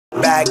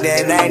back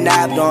then they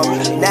napped on me.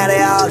 Now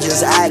they all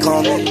just act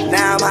on me.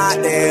 Now I'm hot,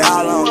 they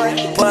all on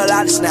me. Pull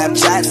out the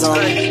Snapchats on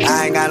me.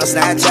 I ain't got no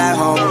Snapchat,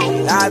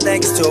 homie. I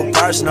think it's too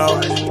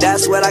personal.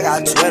 That's what I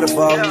got Twitter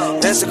for.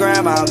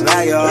 Instagram, I'm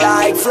mad, yo.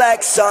 Like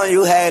flex on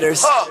you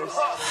haters.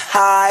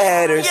 Hi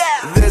haters.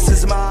 This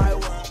is my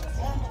world.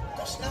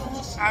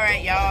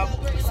 Alright, y'all.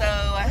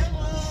 So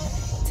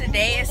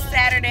today is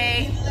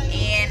Saturday,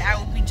 and I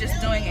will be just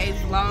doing a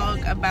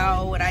vlog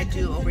about what I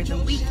do over the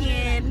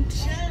weekend.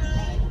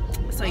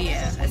 So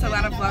yeah, there's a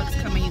lot of vlogs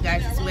coming you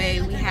guys'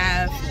 way. We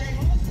have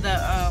the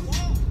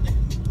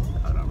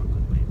hold on real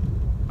quick.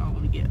 I don't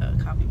want to get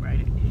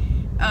copyrighted.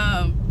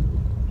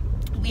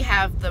 We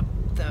have the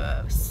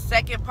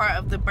second part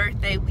of the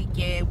birthday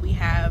weekend. We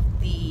have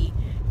the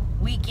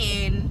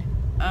weekend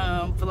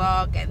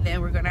vlog, and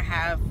then we're gonna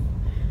have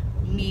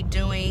me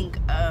doing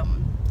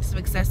some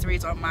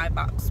accessories on my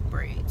box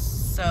braids.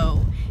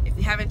 So if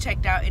you haven't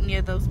checked out any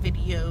of those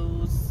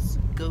videos,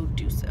 go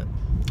do so.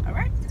 All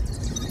right.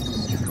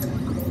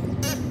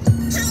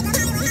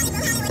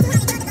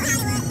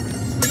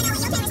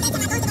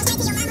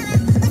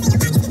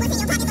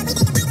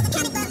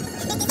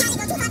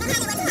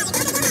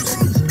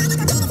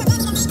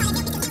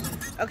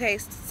 Okay,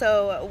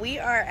 so we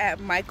are at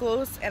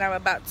Michael's, and I'm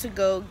about to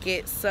go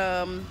get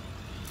some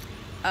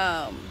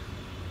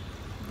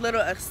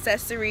little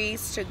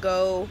accessories to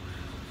go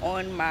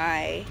on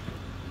my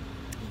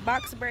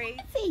box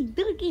braids. See,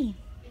 do it again.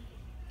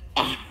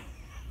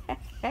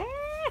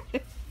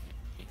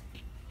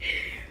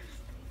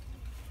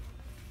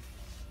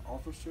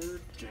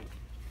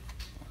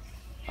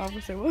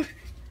 Officer what?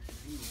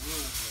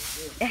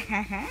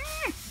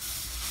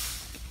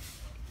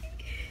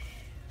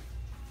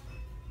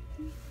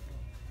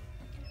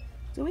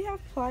 Do we have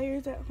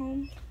pliers at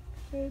home?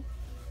 Good.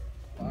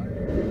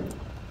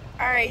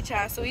 Alright,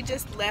 y'all, so we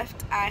just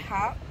left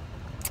IHOP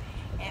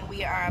and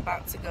we are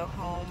about to go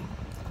home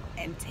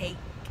and take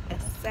a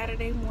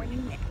Saturday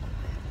morning nap.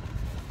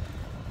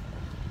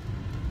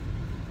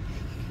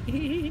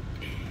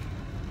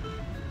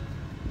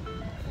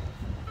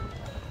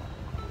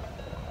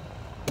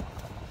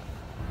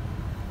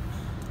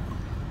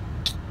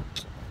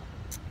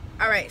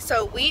 Alright,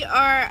 so we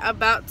are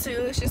about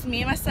to, it's just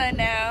me and my son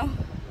now.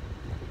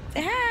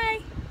 Say hi.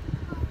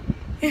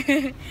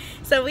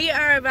 So we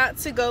are about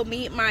to go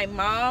meet my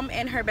mom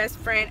and her best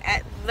friend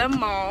at the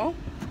mall.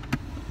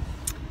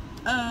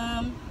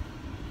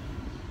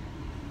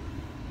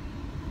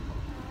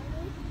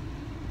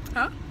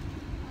 Huh?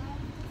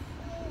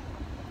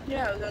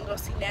 Yeah, we're gonna go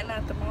see Nana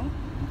at the mall.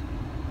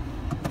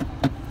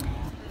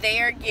 They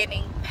are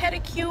getting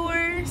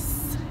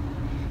pedicures,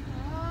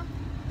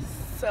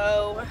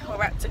 so we're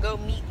about to go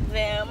meet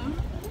them.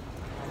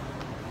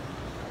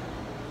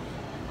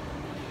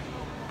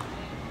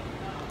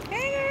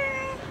 Hey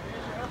girl.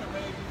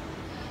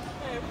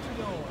 Hey, what you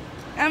doing?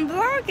 I'm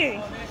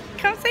vlogging.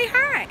 Come say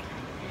hi.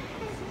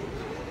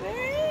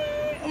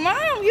 Hey.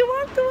 Mom, you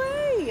walked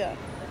away.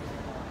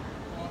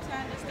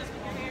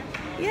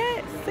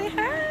 Yes, say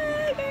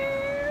hi,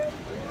 girl.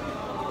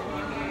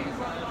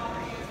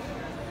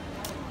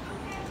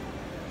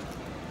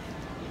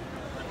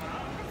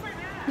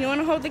 You want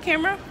to hold the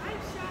camera?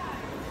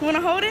 You want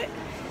to hold it?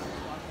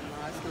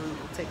 No, it's going to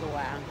take a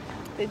while.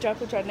 They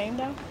put your name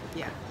down?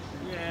 Yeah.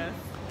 Yes.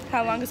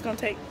 How long it's going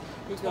to take?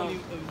 It's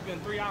been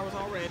 3 hours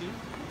already.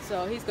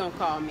 So he's going to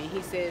call me.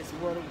 He says,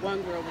 well, the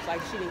one girl was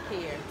like, she didn't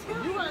care.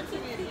 You run to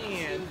me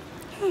again.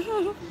 I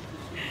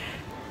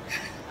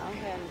don't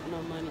have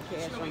no money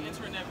cash She's on going me. to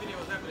enter in that video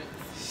as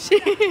evidence.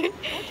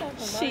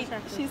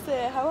 she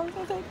said, how long is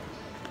it going to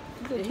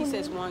take? He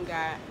says one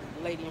guy,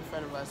 lady in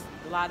front of us,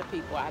 a lot of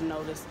people I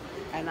noticed,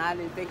 and I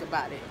didn't think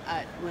about it.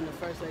 When the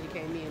first lady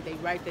came in, they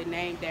write their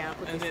name down,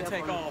 put And their then cell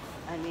take phone, off.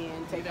 and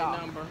then take that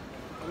off. number.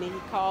 And then he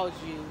calls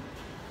you.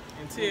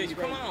 And tell you,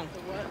 come on.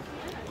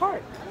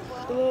 Park.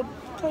 The little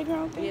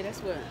playground thing? Yeah, that's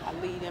where I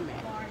lead him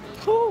at.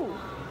 Cool.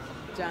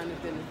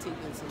 Jonathan and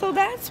Tegan. So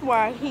that's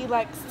why he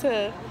likes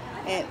to,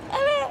 and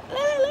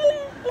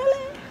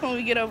when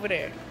we get over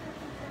there.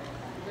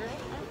 I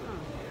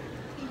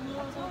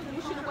told you,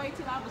 you should have waited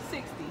till I was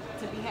 60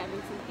 to be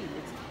having some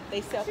kids.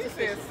 They She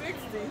self-sufficient. said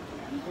 60.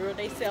 Girl,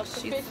 they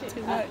self-sufficient. She's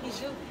too much.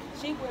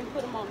 She wouldn't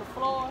put him on the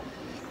floor.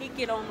 He'd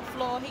get on the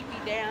floor. He'd be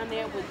down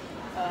there with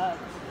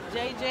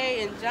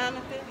JJ and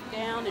Jonathan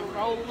down and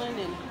rolling,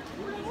 and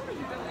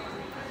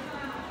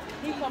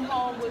he come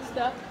home with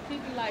stuff.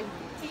 He'd be like,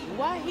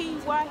 why he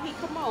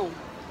come on?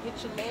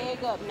 Get your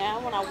leg up. Now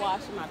when I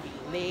wash him, I be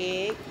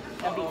leg,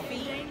 I be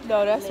feet.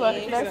 No, that's why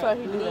legs, he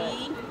do that.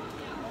 knee,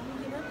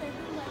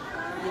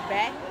 your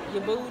back,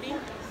 your booty.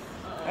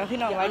 Oh, he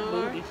don't like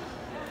booty.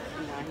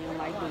 Nah, he don't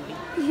like booty.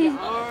 Your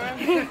arm,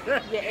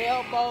 your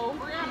elbow,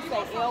 you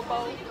say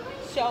elbow,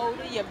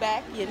 shoulder, your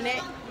back, your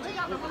neck. He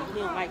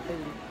don't like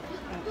booty.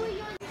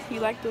 You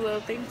like the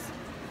little things?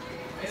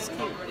 It's cute.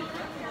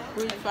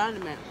 Where you find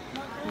them at?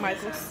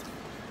 Michael's.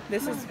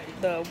 This is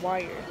the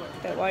wire.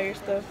 That wire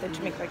stuff that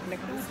you make like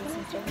necklaces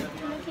and stuff. Yeah,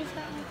 what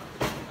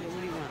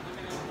do you want?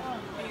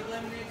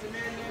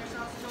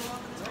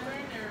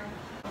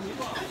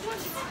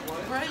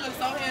 look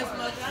so handsome.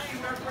 I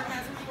ain't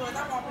recognized who he was. I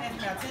walked past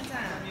him about 10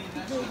 times.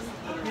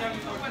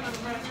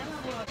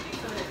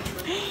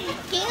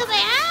 Can you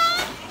say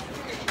hi?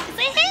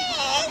 Say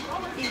hey.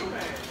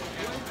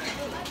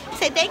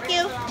 Say thank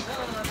you.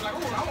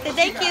 Say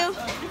thank you.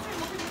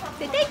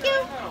 Say thank you.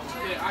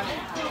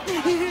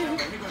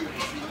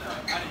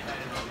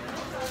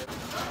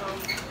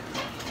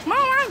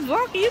 Mom, I'm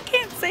vlogging. You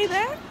can't say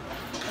that.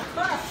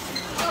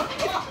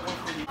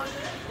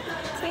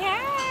 Say hi.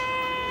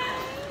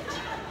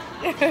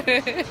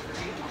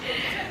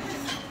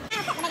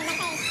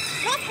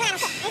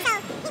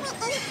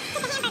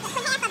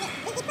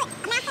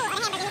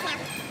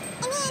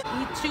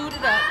 He chewed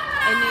it up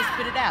and then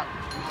spit it out.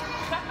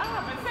 Shut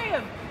up and say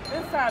it.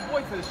 Inside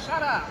voices,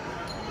 shut up.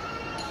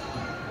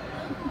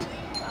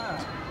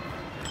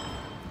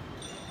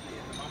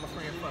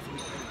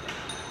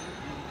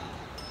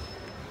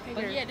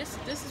 But yeah, this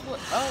is what.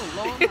 Oh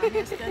Lord, my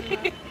hair's standing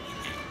up.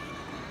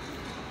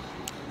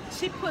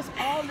 She puts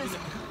all this.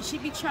 She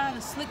be trying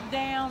to slick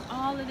down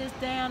all of this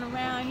down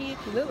around here.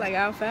 You look like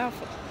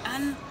alfalfa.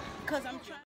 Cause I'm trying.